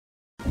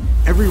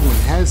Everyone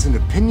has an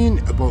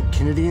opinion about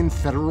Canadian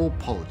federal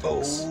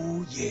politics.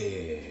 Oh,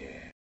 yeah.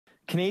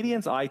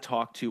 Canadians I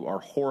talk to are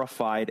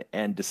horrified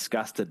and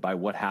disgusted by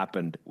what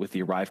happened with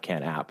the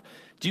ARRIVECAN app.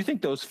 Do you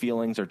think those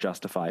feelings are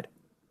justified?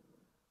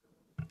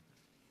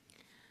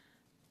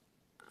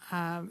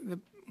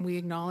 We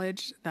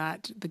acknowledge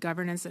that the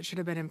governance that should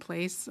have been in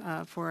place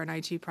for an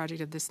IT project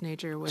of this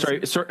nature was...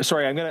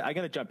 Sorry, I'm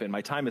gonna jump in.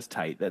 My time is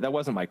tight. That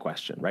wasn't my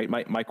question, right?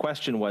 My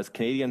question was,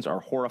 Canadians are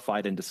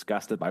horrified and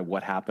disgusted by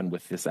what happened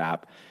with this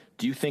app.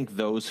 Do you think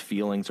those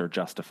feelings are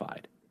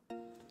justified?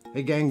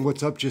 Hey gang,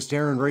 what's up? Just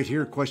Aaron right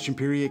here, Question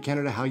Period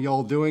Canada. How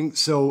y'all doing?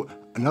 So,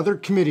 another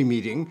committee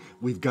meeting.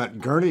 We've got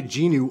GARNETT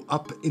GENUIS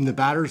up in the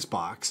batter's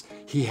box.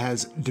 He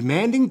has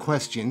demanding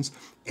questions,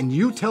 and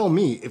you tell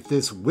me if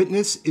this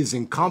witness is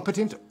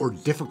incompetent or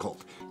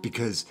difficult,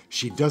 because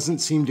she doesn't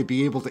seem to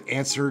be able to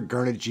answer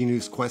GARNETT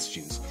GENUIS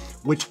questions,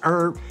 which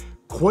are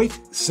quite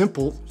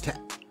simple to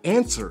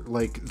answer.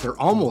 Like, they're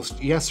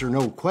almost yes or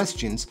no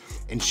questions,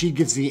 and she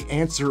gives the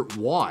answer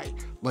why.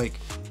 Like,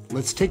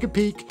 let's take a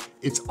peek.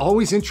 It's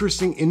always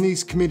interesting in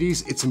these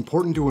committees. It's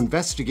important to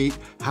investigate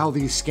how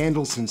these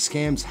scandals and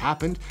scams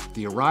happened.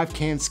 The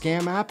ARRIVECAN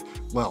scam app,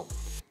 well,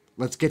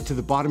 let's get to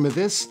the bottom of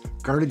this.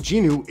 GARNETT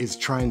GENUIS is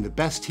trying the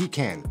best he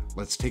can.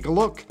 Let's take a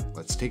look.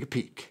 Let's take a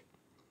peek.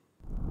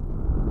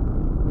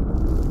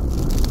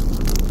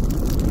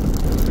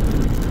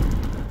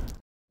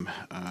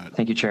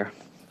 Thank you, Chair.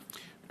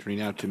 Turning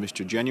now to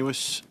Mr.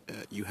 Genuis,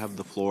 you have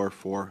the floor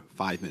for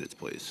 5 minutes,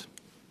 please.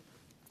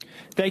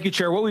 Thank you,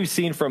 Chair. What we've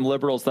seen from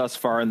Liberals thus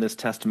far in this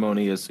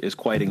testimony is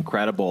quite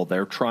incredible.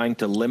 They're trying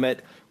to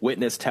limit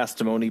witness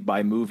testimony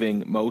by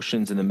moving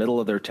motions in the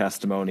middle of their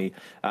testimony.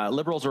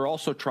 Liberals are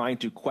also trying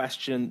to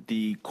question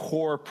the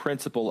core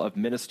principle of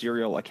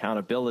ministerial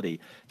accountability.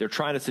 They're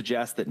trying to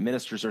suggest that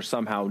ministers are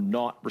somehow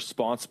not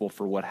responsible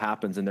for what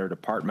happens in their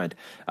department.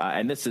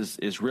 And this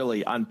is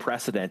really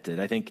unprecedented.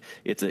 I think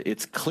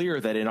it's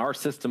clear that in our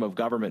system of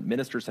government,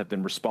 ministers have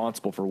been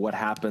responsible for what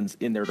happens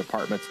in their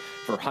departments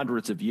for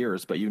hundreds of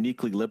years, but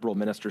uniquely Liberal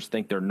ministers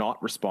think they're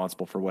not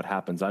responsible for what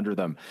happens under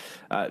them.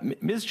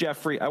 Ms.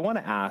 Jeffrey, I want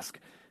to ask,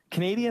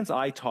 Canadians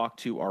I talk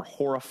to are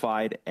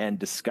horrified and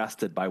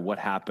disgusted by what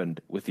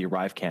happened with the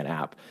ARRIVECAN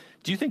app.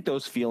 Do you think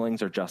those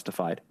feelings are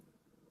justified?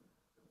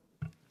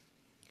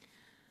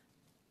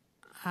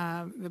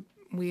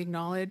 We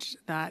acknowledge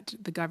that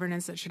the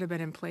governance that should have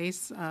been in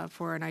place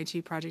for an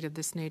IT project of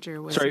this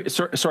nature was...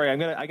 Sorry, I'm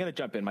gonna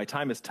jump in. My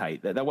time is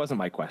tight. That wasn't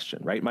my question,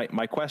 right?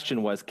 My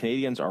question was,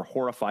 Canadians are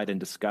horrified and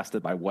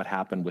disgusted by what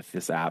happened with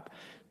this app.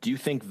 Do you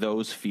think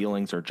those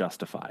feelings are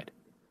justified?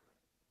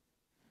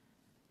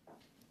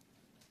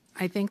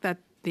 I think that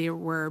there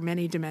were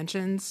many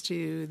dimensions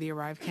to the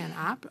ARRIVECAN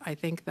app. I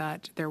think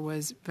that there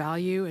was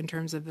value in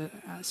terms of the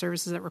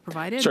services that were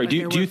provided. Sorry, do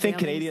you think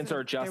Canadians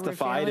are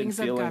justified in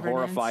feeling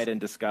horrified and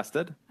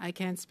disgusted? I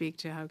can't speak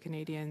to how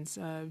Canadians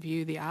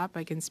view the app.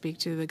 I can speak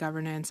to the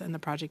governance and the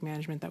project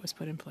management that was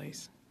put in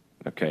place.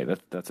 Okay,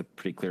 that's a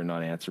pretty clear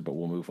non-answer, but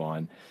we'll move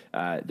on.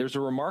 There's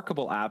a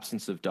remarkable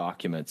absence of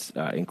documents,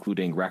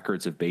 including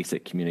records of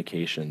basic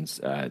communications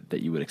that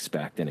you would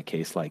expect in a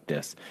case like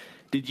this.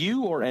 Did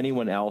you or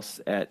anyone else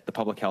at the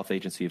Public Health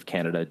Agency of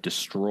Canada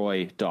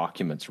destroy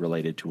documents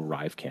related to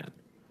ARRIVECAN?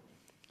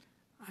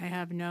 I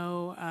have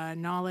no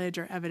knowledge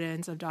or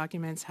evidence of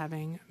documents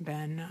having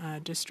been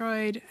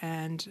destroyed,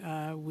 and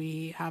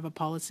we have a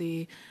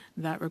policy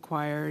that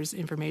requires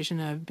information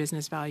of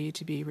business value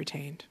to be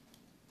retained.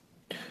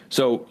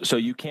 So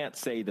you can't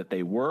say that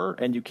they were,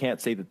 and you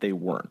can't say that they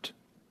weren't,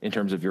 in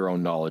terms of your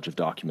own knowledge of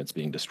documents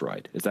being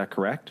destroyed. Is that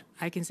correct?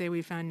 I can say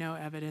we found no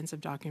evidence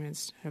of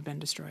documents have been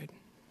destroyed.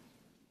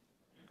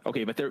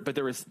 Okay, but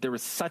there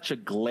was such a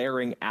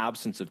glaring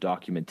absence of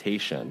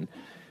documentation.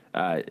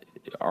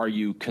 Are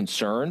you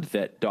concerned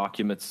that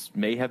documents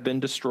may have been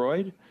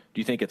destroyed?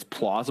 Do you think it's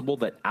plausible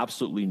that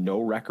absolutely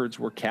no records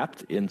were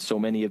kept in so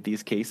many of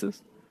these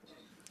cases?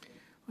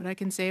 What I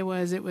can say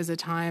was it was a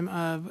time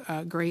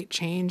of great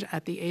change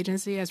at the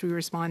agency as we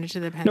responded to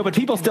the pandemic. No, but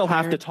people still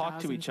have to talk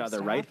to each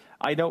other, right?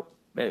 I know.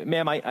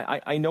 Ma'am,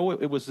 I know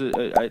it was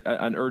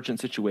an urgent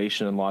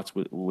situation and lots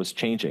was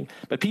changing,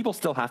 but people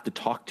still have to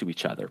talk to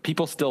each other.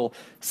 People still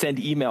send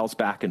emails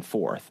back and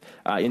forth.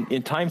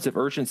 In times of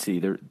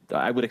urgency,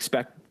 I would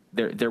expect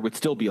there would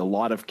still be a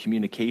lot of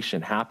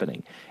communication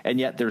happening, and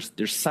yet there's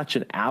such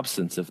an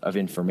absence of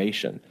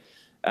information.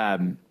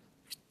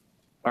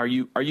 Are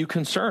you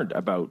concerned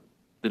about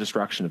the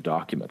destruction of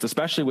documents,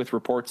 especially with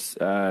reports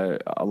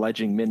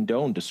alleging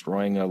Mindone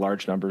destroying a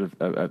large number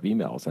of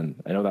emails?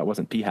 And I know that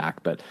wasn't PHAC,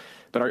 but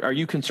are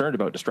you concerned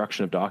about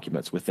destruction of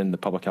documents within the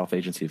Public Health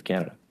Agency of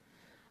Canada?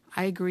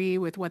 I agree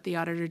with what the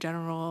Auditor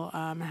General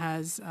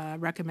has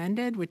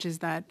recommended, which is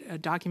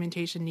that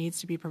documentation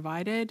needs to be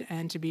provided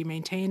and to be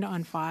maintained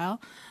on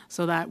file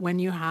so that when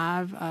you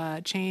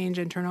have change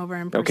and turnover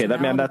in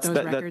personnel, those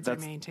records are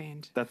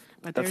maintained.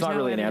 That's not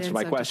really an answer to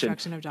my question.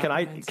 Can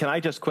I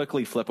just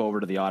quickly flip over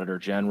to the Auditor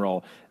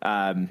General?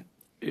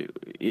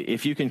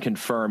 If you can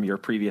confirm your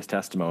previous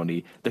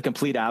testimony, the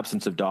complete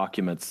absence of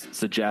documents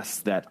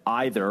suggests that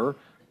either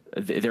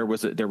there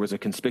was a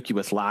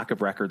conspicuous lack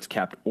of records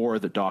kept or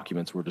that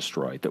documents were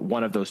destroyed, that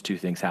one of those two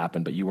things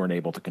happened, but you weren't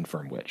able to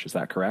confirm which. Is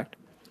that correct?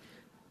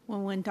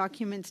 Well, when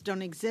documents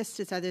don't exist,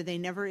 it's either they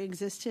never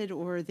existed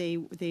or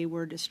they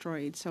were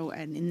destroyed. So,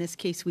 and in this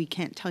case, we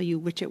can't tell you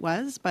which it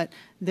was, but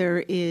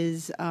there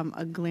is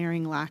a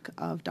glaring lack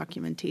of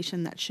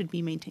documentation that should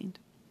be maintained.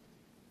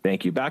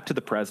 Thank you. Back to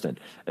the president.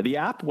 The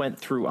app went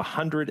through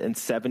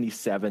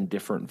 177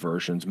 different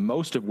versions,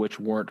 most of which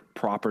weren't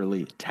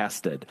properly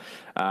tested.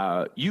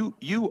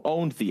 You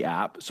owned the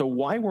app, so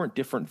why weren't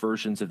different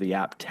versions of the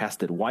app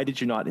tested? Why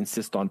did you not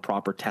insist on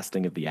proper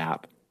testing of the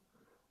app?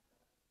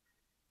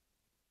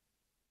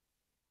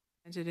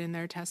 In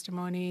their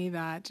testimony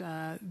that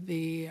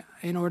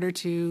in order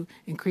to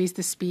increase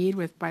the speed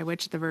by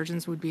which the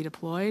versions would be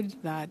deployed,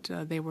 that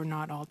they were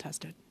not all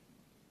tested.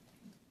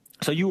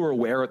 So you were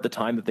aware at the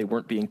time that they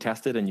weren't being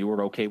tested, and you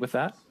were okay with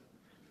that?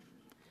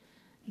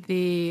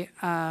 The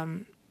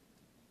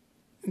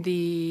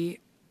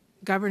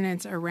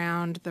governance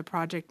around the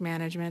project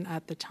management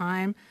at the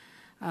time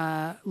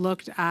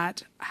looked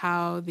at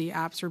how the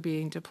apps were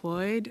being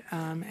deployed.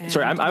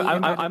 Sorry,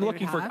 I'm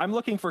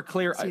looking for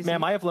clear,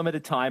 ma'am. I have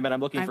limited time, and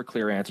I'm looking for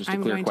clear answers to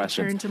clear questions. I'm going to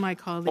turn to my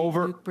colleague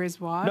Luc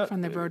Brisbois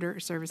from the Border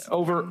Service.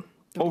 No.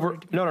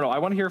 I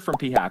want to hear from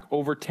PHAC.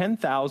 Over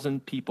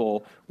 10,000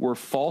 people were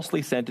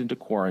falsely sent into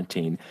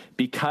quarantine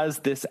because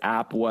this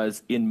app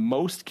was, in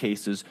most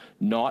cases,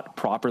 not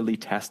properly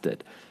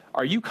tested.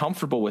 Are you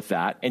comfortable with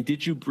that? And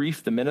did you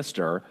brief the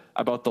minister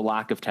about the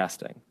lack of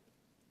testing?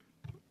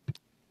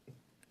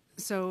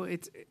 So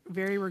it's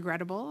very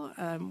regrettable.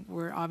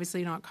 We're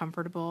obviously not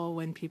comfortable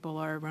when people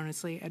are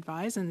erroneously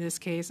advised. In this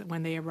case,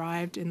 when they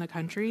arrived in the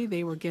country,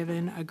 they were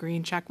given a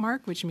green check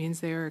mark, which means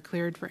they are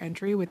cleared for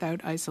entry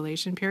without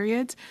isolation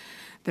periods.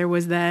 There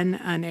was then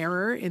an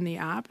error in the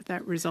app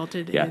that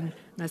resulted in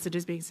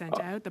messages being sent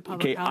out. The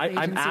public health agency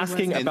I'm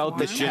asking about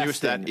the Genuis,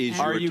 that is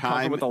Are your you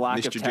time. with the lack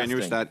of Mr. testing?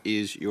 Genuis, that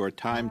is your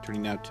time.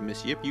 Turning now to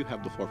Ms. Yip, you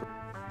have the floor.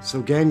 So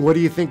gang, what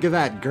do you think of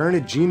that?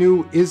 Garnett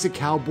Genu is a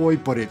cowboy,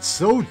 but it's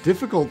so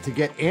difficult to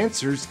get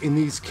answers in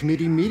these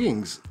committee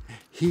meetings.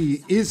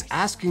 He is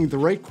asking the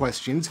right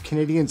questions.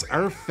 Canadians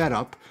are fed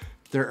up.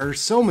 There are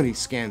so many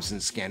scams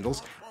and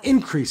scandals,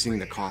 increasing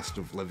the cost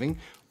of living.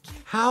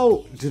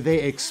 How do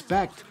they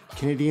expect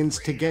Canadians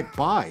to get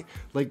by?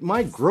 Like,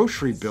 my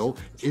grocery bill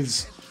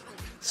is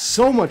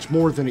so much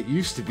more than it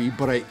used to be,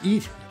 but I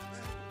eat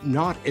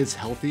not as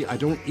healthy. I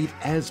don't eat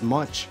as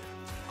much.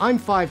 I'm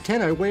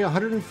 5'10", I weigh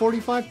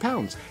 145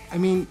 pounds. I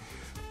mean,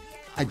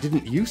 I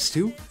didn't used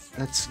to.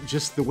 That's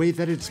just the way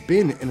that it's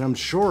been, and I'm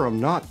sure I'm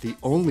not the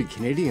only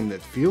Canadian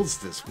that feels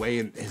this way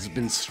and has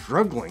been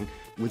struggling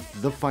with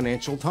the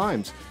financial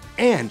times,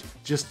 and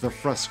just the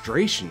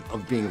frustration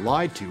of being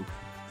lied to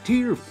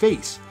your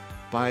face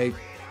by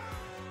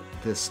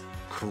this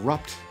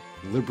corrupt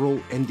Liberal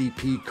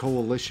NDP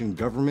coalition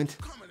government.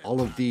 All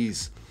of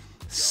these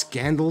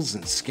scandals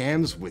and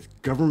scams with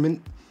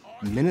government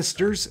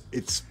ministers,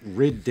 it's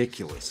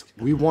ridiculous.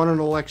 We want an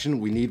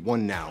election, we need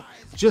one now,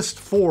 just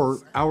for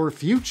our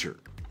future.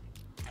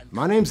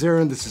 My name's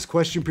Aaron, this is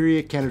Question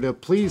Period Canada.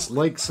 Please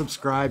like,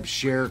 subscribe,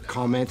 share,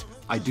 comment.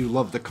 I do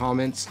love the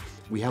comments.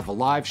 We have a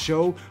live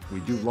show,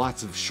 we do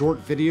lots of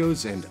short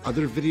videos and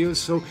other videos,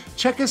 so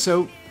check us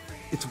out.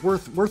 It's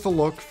worth a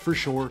look for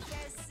sure.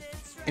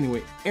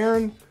 Anyway,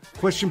 Aaron,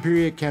 Question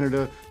Period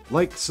Canada.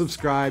 Like,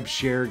 subscribe,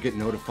 share, get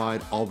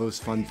notified, all those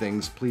fun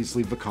things. Please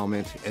leave a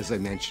comment. As I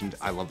mentioned,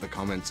 I love the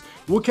comments.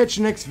 We'll catch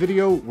you next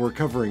video. We're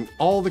covering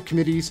all the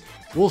committees.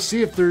 We'll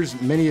see if there's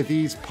many of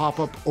these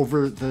pop up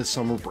over the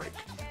summer break.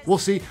 We'll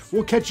see.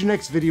 We'll catch you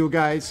next video,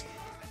 guys.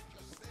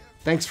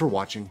 Thanks for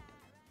watching.